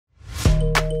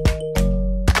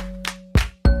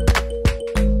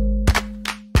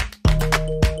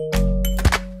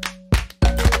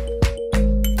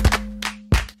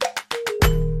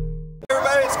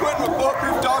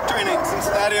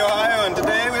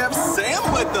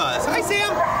with us. Hi,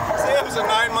 Sam. Sam's a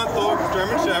 9-month-old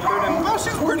German Shepherd, and well,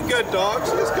 she's a pretty good dog.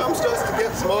 She just comes to us to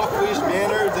get some off-leash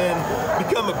manners and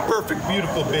become a perfect,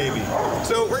 beautiful baby.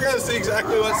 So we're going to see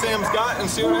exactly what Sam's got and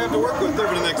see what I have to work with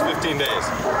over the next 15 days.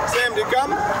 Sam, do you come?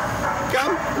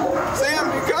 Come? Sam,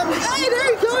 do you come? Hey,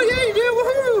 there you go. Yeah, you do.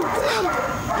 Woohoo! Sam,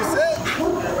 you sit?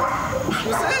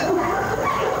 You sit?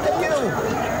 Thank you.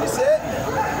 You sit?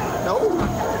 No?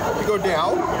 You go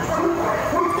down?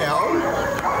 Down?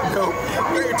 No.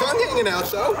 You got your tongue hanging out,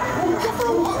 though. Go for a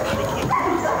walk.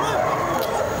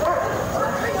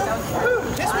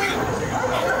 This way.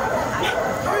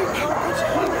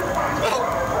 Well,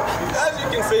 as you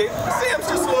can see, Sam's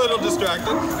just a little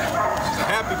distracted. She's a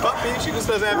happy puppy. She just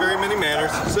doesn't have very many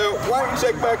manners. So why don't you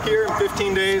check back here in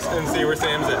 15 days and see where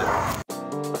Sam's at.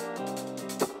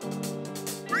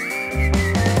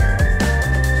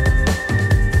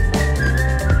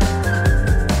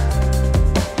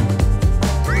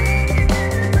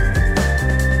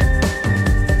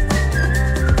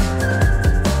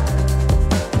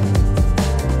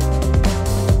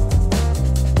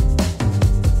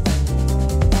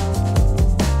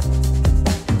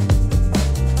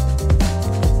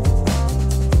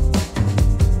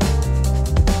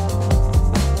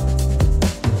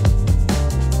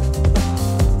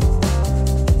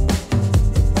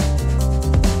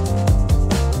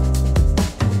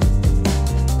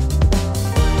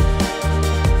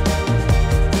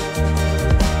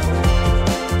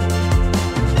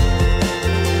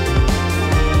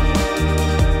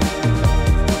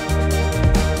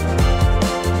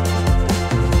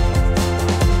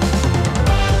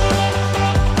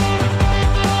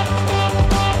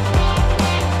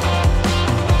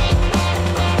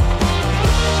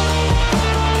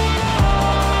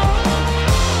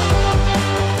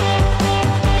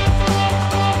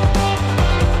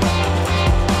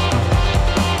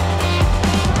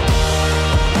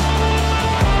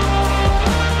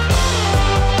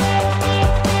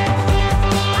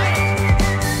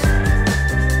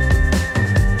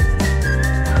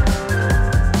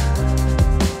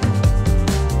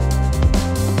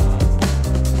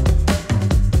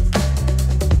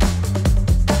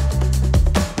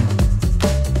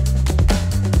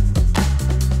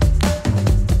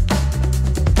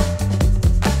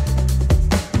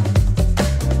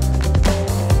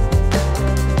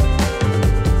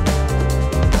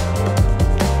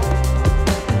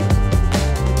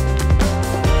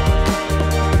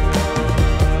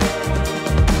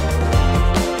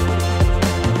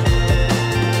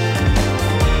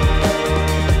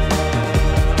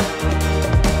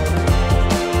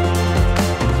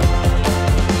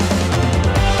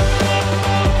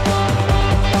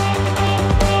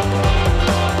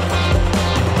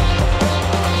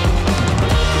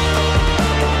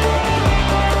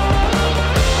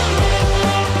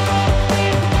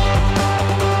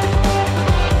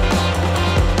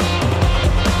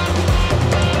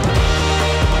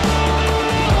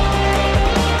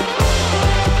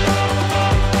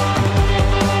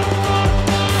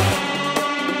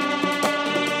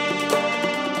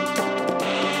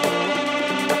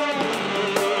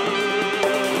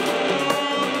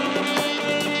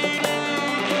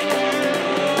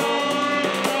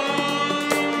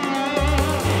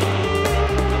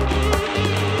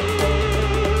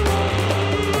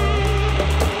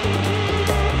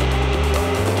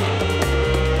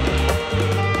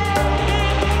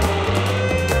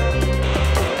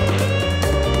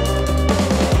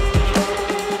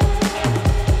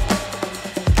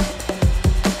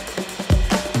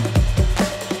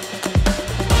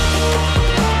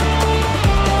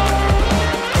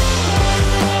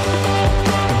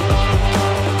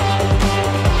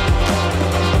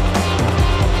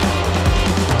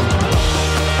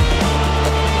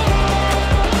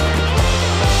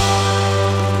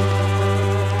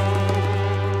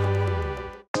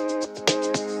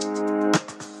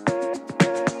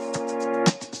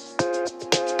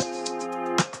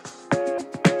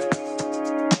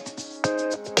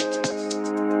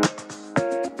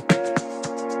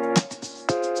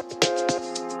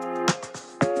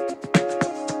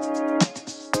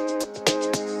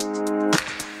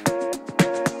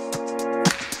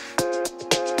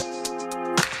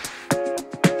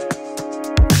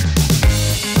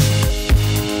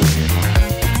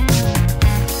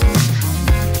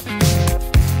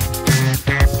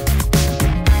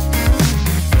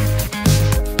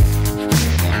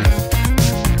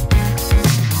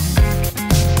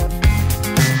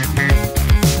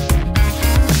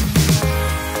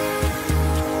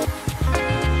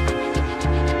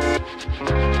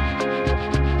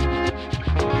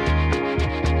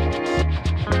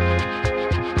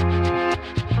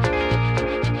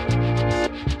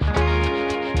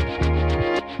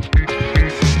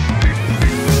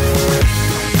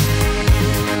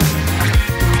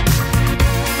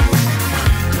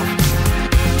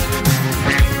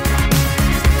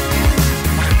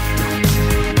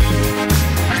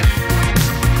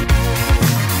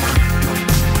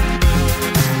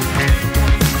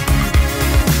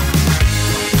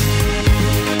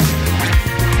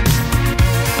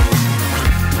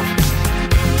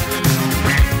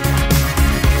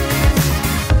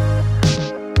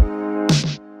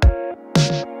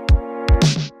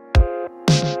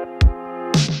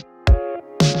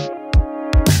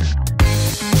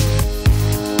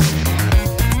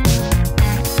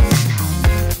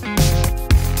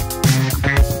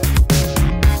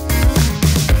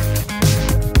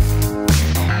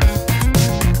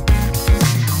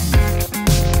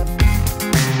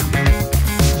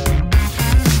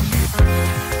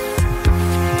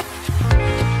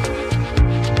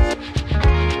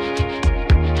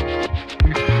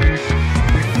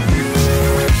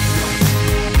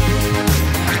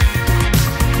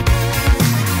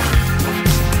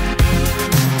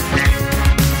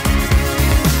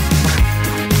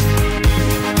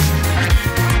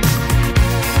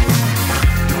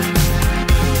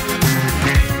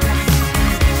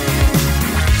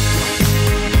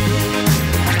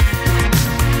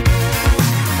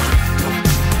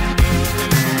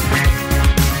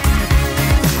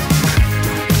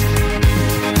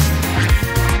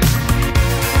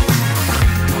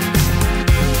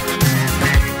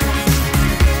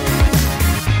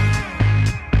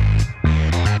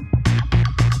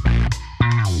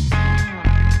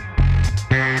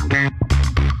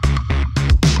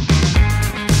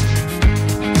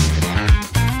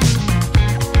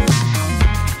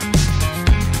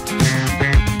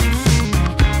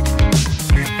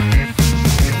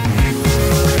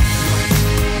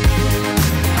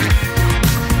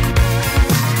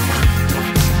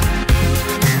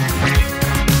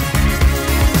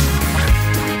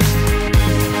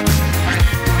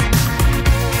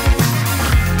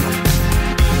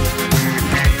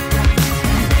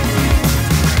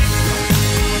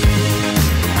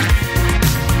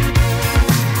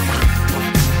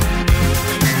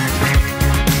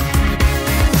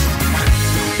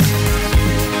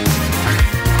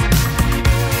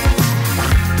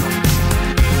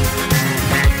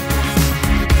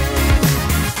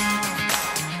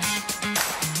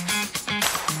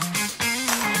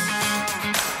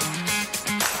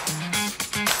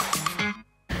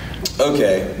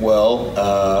 Okay, well,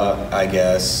 I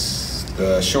guess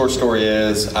the short story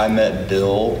is I met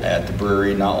Bill at the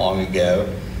brewery not long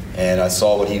ago, and I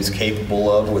saw what he was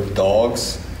capable of with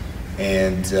dogs,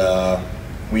 and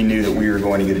we knew that we were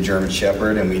going to get a German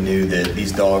Shepherd, and we knew that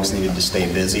these dogs needed to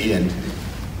stay busy, and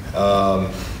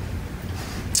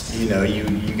you know,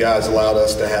 you guys allowed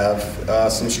us to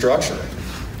have some structure,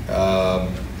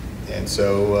 and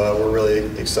so we're really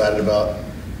excited about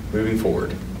moving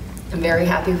forward. I'm very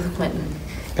happy with Quentin.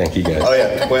 Thank you, guys. Oh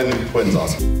yeah, Quentin's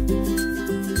awesome.